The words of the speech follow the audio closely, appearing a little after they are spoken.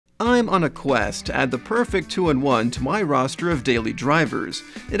I'm on a quest to add the perfect 2-in-1 to my roster of daily drivers.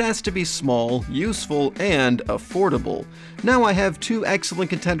 It has to be small, useful, and affordable. Now I have two excellent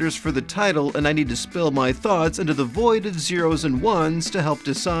contenders for the title, and I need to spill my thoughts into the void of zeros and ones to help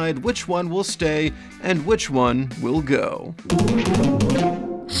decide which one will stay and which one will go.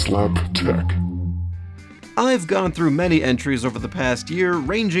 Slap Tech. I've gone through many entries over the past year,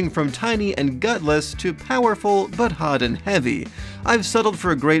 ranging from tiny and gutless to powerful but hot and heavy. I've settled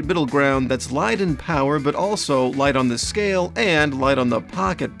for a great middle ground that's light in power but also light on the scale and light on the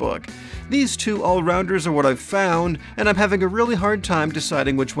pocketbook. These two all-rounders are what I've found, and I'm having a really hard time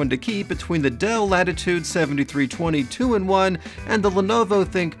deciding which one to keep between the Dell Latitude 7320 2-in-1 and the Lenovo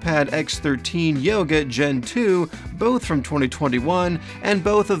ThinkPad X13 Yoga Gen 2, both from 2021, and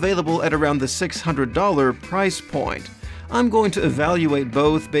both available at around the $600 price point. I'm going to evaluate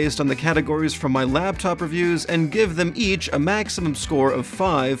both based on the categories from my laptop reviews and give them each a maximum score of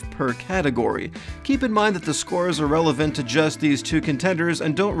 5 per category. Keep in mind that the scores are relevant to just these two contenders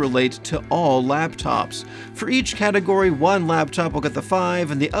and don't relate to all laptops. For each category, one laptop will get the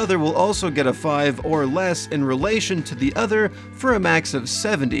 5 and the other will also get a 5 or less in relation to the other for a max of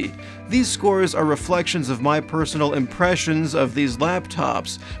 70. These scores are reflections of my personal impressions of these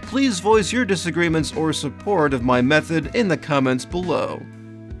laptops. Please voice your disagreements or support of my method in the comments below.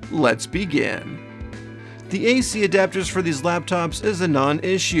 Let's begin. The AC adapters for these laptops is a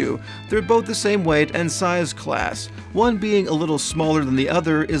non-issue. They're both the same weight and size class. One being a little smaller than the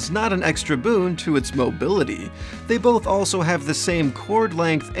other is not an extra boon to its mobility. They both also have the same cord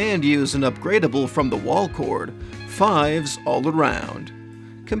length and use an upgradable from the wall cord. 5s all around.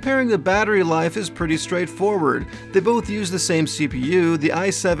 Comparing the battery life is pretty straightforward. They both use the same CPU, the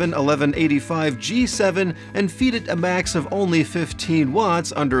i7-1185G7, and feed it a max of only 15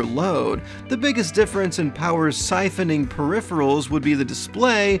 watts under load. The biggest difference in power siphoning peripherals would be the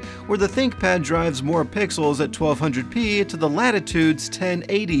display, where the ThinkPad drives more pixels at 1200p to the Latitude's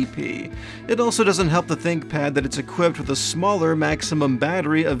 1080p. It also doesn't help the ThinkPad that it's equipped with a smaller maximum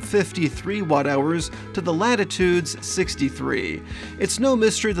battery of 53 watt-hours to the Latitude's 63. It's no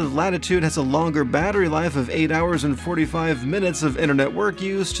mystery that the Latitude has a longer battery life of 8 hours and 45 minutes of internet work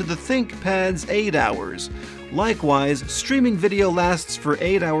use to the ThinkPad's 8 hours. Likewise, streaming video lasts for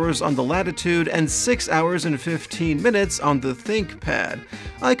 8 hours on the Latitude and 6 hours and 15 minutes on the ThinkPad.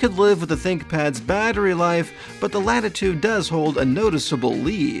 I could live with the ThinkPad's battery life, but the Latitude does hold a noticeable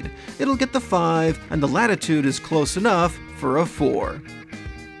lead. It'll get the 5, and the Latitude is close enough for a 4.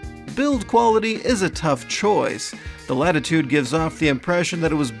 Build quality is a tough choice. The Latitude gives off the impression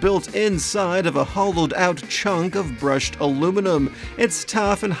that it was built inside of a hollowed-out chunk of brushed aluminum. It's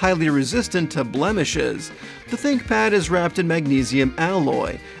tough and highly resistant to blemishes. The ThinkPad is wrapped in magnesium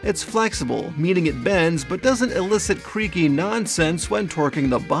alloy. It's flexible, meaning it bends but doesn't elicit creaky nonsense when torquing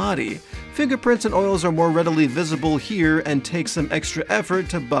the body. Fingerprints and oils are more readily visible here and take some extra effort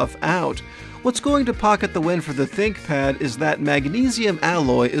to buff out. What's going to pocket the win for the ThinkPad is that magnesium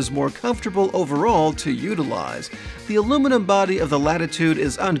alloy is more comfortable overall to utilize. The aluminum body of the Latitude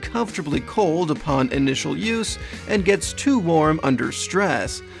is uncomfortably cold upon initial use and gets too warm under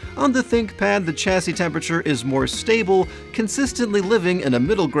stress. On the ThinkPad, the chassis temperature is more stable, consistently living in a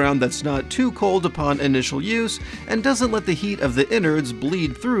middle ground that's not too cold upon initial use and doesn't let the heat of the innards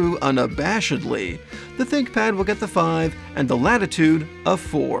bleed through unabashedly. The ThinkPad will get the 5 and the Latitude a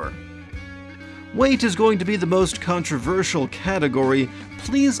 4. Weight is going to be the most controversial category.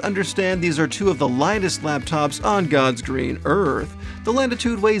 Please understand these are two of the lightest laptops on God's green earth. The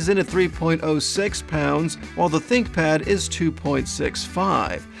Latitude weighs in at 3.06 pounds, while the ThinkPad is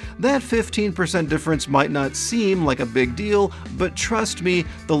 2.65. That 15% difference might not seem like a big deal, but trust me,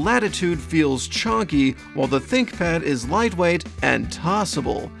 the Latitude feels chonky, while the ThinkPad is lightweight and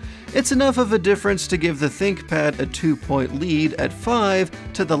tossable. It's enough of a difference to give the ThinkPad a 2-point lead at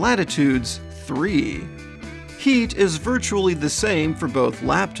 5 to the Latitude's 3. Heat is virtually the same for both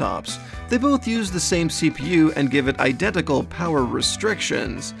laptops. They both use the same CPU and give it identical power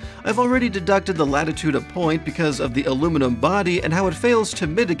restrictions. I've already deducted the Latitude a point because of the aluminum body and how it fails to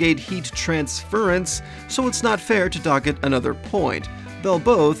mitigate heat transference, so it's not fair to dock it another point. They'll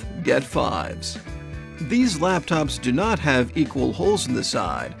both get 5s. These laptops do not have equal holes in the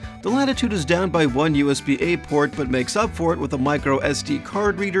side. The Latitude is down by one USB-A port but makes up for it with a micro SD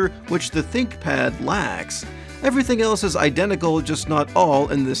card reader, which the ThinkPad lacks. Everything else is identical, just not all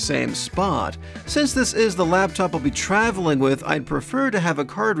in the same spot. Since this is the laptop I'll be traveling with, I'd prefer to have a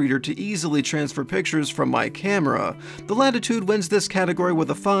card reader to easily transfer pictures from my camera. The Latitude wins this category with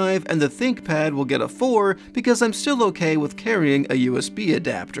a 5, and the ThinkPad will get a 4 because I'm still okay with carrying a USB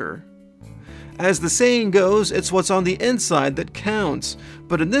adapter. As the saying goes, it's what's on the inside that counts.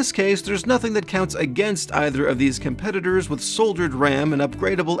 But in this case, there's nothing that counts against either of these competitors with soldered RAM, an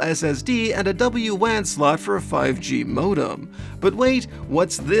upgradable SSD, and a WWAN slot for a 5G modem. But wait,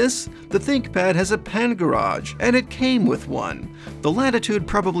 what's this? The ThinkPad has a pen garage, and it came with one. The Latitude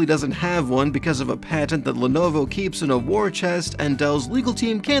probably doesn't have one because of a patent that Lenovo keeps in a war chest, and Dell's legal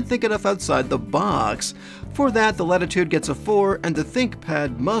team can't think enough outside the box. For that, the Latitude gets a 4, and the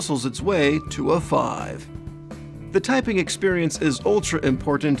ThinkPad muscles its way to a 5. The typing experience is ultra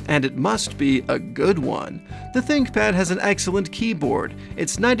important, and it must be a good one. The ThinkPad has an excellent keyboard.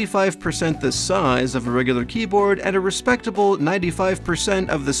 It's 95% the size of a regular keyboard and a respectable 95%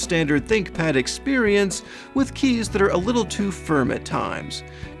 of the standard ThinkPad experience, with keys that are a little too firm at times.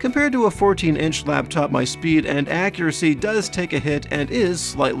 Compared to a 14-inch laptop, my speed and accuracy does take a hit and is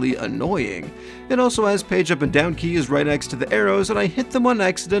slightly annoying. It also has page up and down keys right next to the arrows, and I hit them on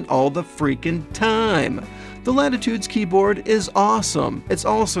accident all the freaking time. The Latitude's keyboard is awesome. It's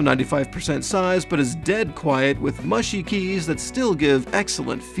also 95% size, but is dead quiet with mushy keys that still give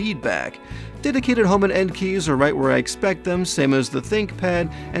excellent feedback. Dedicated home and end keys are right where I expect them, same as the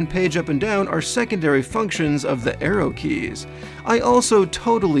ThinkPad, and page up and down are secondary functions of the arrow keys. I also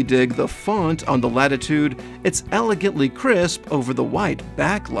totally dig the font on the Latitude. It's elegantly crisp over the white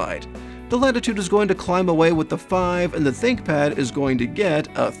backlight. The Latitude is going to climb away with the 5, and the ThinkPad is going to get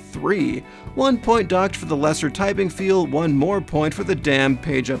a 3. 1 point docked for the lesser typing feel, 1 more point for the damn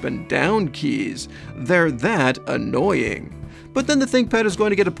page up and down keys. They're that annoying. But then the ThinkPad is going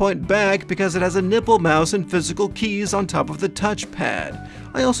to get a point back because it has a nipple mouse and physical keys on top of the touchpad.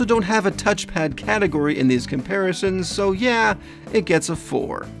 I also don't have a touchpad category in these comparisons, so yeah, it gets a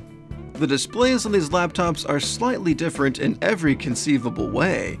 4. The displays on these laptops are slightly different in every conceivable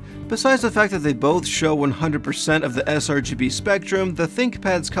way. Besides the fact that they both show 100% of the sRGB spectrum, the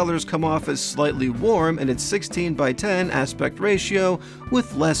ThinkPad's colors come off as slightly warm in its 16:10 aspect ratio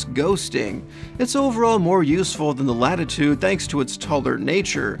with less ghosting. It's overall more useful than the Latitude thanks to its taller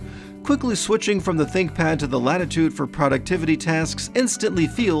nature. Quickly switching from the ThinkPad to the Latitude for productivity tasks instantly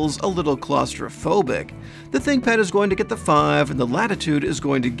feels a little claustrophobic. The ThinkPad is going to get the 5 and the Latitude is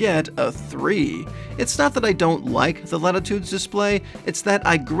going to get a 3. It's not that I don't like the Latitude's display, it's that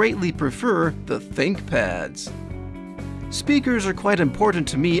I greatly prefer the ThinkPad's. Speakers are quite important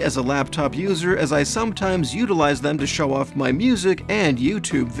to me as a laptop user, as I sometimes utilize them to show off my music and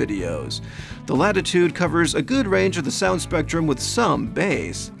YouTube videos. The Latitude covers a good range of the sound spectrum with some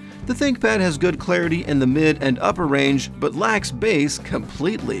bass. The ThinkPad has good clarity in the mid and upper range, but lacks bass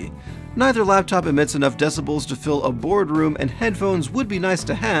completely. Neither laptop emits enough decibels to fill a boardroom, and headphones would be nice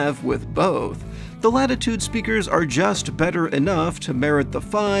to have with both. The Latitude speakers are just better enough to merit the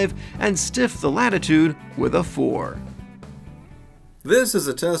 5 and stiff the Latitude with a 4. This is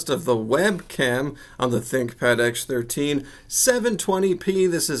a test of the webcam on the ThinkPad X13.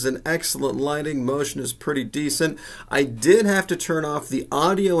 720p, this is an excellent lighting, motion is pretty decent. I did have to turn off the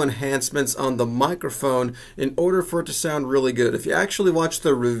audio enhancements on the microphone in order for it to sound really good. If you actually watch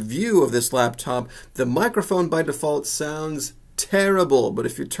the review of this laptop, the microphone by default sounds terrible, but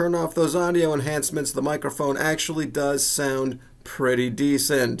if you turn off those audio enhancements, the microphone actually does sound pretty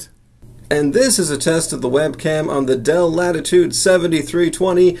decent. And this is a test of the webcam on the Dell Latitude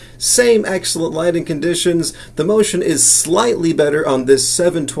 7320. Same excellent lighting conditions. The motion is slightly better on this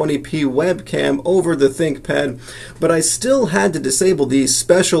 720p webcam over the ThinkPad, but I still had to disable these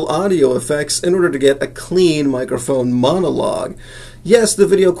special audio effects in order to get a clean microphone monologue. Yes, the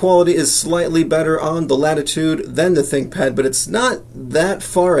video quality is slightly better on the Latitude than the ThinkPad, but it's not that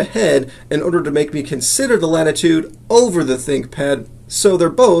far ahead in order to make me consider the Latitude over the ThinkPad, so they're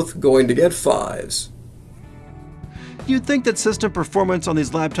both going to get 5s. You'd think that system performance on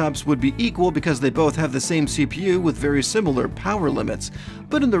these laptops would be equal because they both have the same CPU with very similar power limits,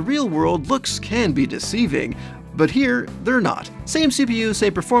 but in the real world, looks can be deceiving. But here, they're not. Same CPU,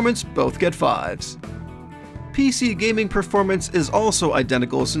 same performance, both get 5s. PC gaming performance is also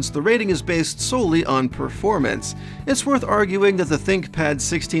identical since the rating is based solely on performance. It's worth arguing that the ThinkPad's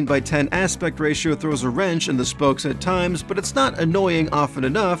 16:10 aspect ratio throws a wrench in the spokes at times, but it's not annoying often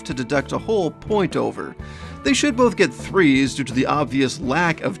enough to deduct a whole point over. They should both get 3s due to the obvious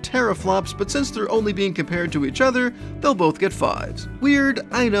lack of teraflops, but since they're only being compared to each other, they'll both get 5s. Weird,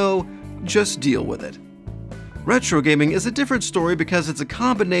 I know, just deal with it. Retro gaming is a different story because it's a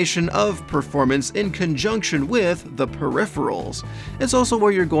combination of performance in conjunction with the peripherals. It's also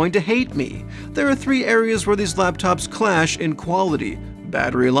where you're going to hate me. There are 3 areas where these laptops clash in quality: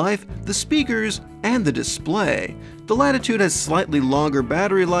 battery life, the speakers, and the display. The Latitude has slightly longer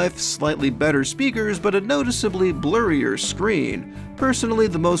battery life, slightly better speakers, but a noticeably blurrier screen. Personally,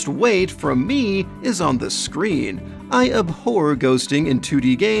 the most weight from me is on the screen. I abhor ghosting in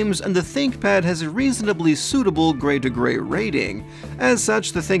 2D games, and the ThinkPad has a reasonably suitable gray-to-gray rating. As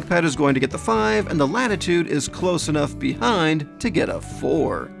such, the ThinkPad is going to get the 5, and the Latitude is close enough behind to get a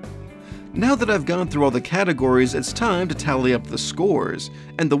 4. Now that I've gone through all the categories, it's time to tally up the scores.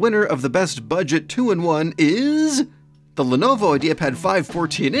 And the winner of the best budget 2-in-1 is the Lenovo IdeaPad 5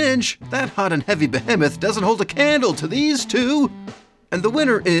 14-inch. That hot and heavy behemoth doesn't hold a candle to these two. And the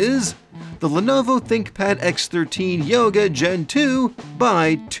winner is the Lenovo ThinkPad X13 Yoga Gen 2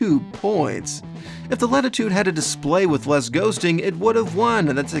 by 2 points. If the Latitude had a display with less ghosting, it would have won,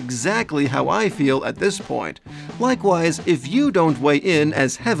 and that's exactly how I feel at this point. Likewise, if you don't weigh in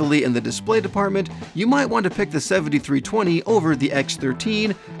as heavily in the display department, you might want to pick the 7320 over the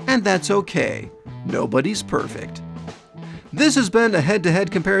X13, and that's okay. Nobody's perfect. This has been a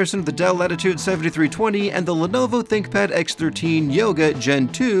head-to-head comparison of the Dell Latitude 7320 and the Lenovo ThinkPad X13 Yoga Gen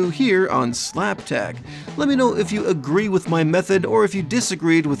 2 here on SlapTech. Let me know if you agree with my method or if you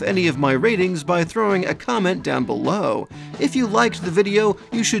disagreed with any of my ratings by throwing a comment down below. If you liked the video,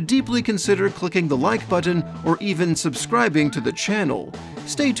 you should deeply consider clicking the like button or even subscribing to the channel.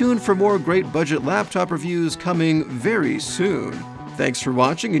 Stay tuned for more great budget laptop reviews coming very soon. Thanks for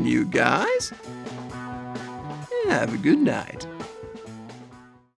watching, and you guys have a good night.